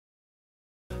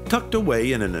Tucked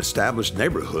away in an established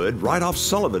neighborhood right off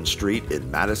Sullivan Street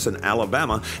in Madison,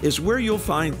 Alabama, is where you'll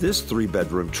find this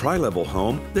three-bedroom tri-level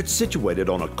home that's situated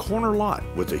on a corner lot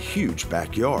with a huge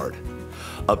backyard.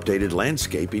 Updated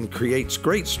landscaping creates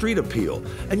great street appeal,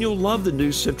 and you'll love the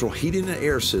new central heating and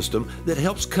air system that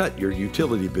helps cut your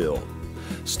utility bill.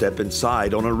 Step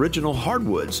inside on original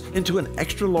hardwoods into an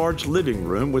extra-large living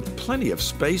room with plenty of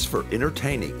space for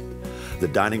entertaining. The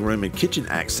dining room and kitchen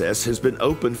access has been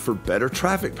opened for better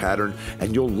traffic pattern,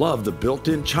 and you'll love the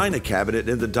built-in china cabinet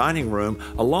in the dining room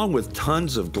along with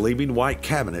tons of gleaming white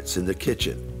cabinets in the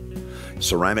kitchen.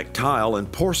 Ceramic tile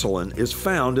and porcelain is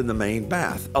found in the main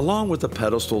bath along with a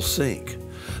pedestal sink.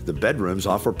 The bedrooms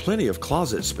offer plenty of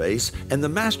closet space, and the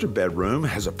master bedroom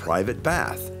has a private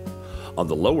bath. On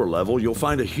the lower level, you'll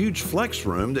find a huge flex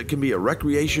room that can be a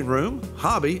recreation room,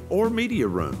 hobby, or media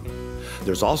room.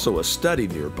 There's also a study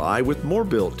nearby with more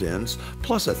built-ins,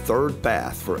 plus a third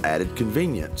bath for added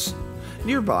convenience.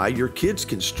 Nearby, your kids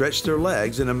can stretch their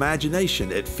legs and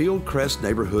imagination at Fieldcrest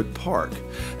Neighborhood Park,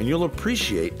 and you'll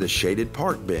appreciate the shaded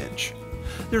park bench.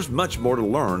 There's much more to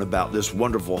learn about this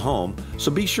wonderful home,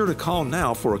 so be sure to call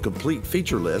now for a complete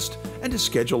feature list and to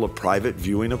schedule a private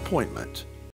viewing appointment.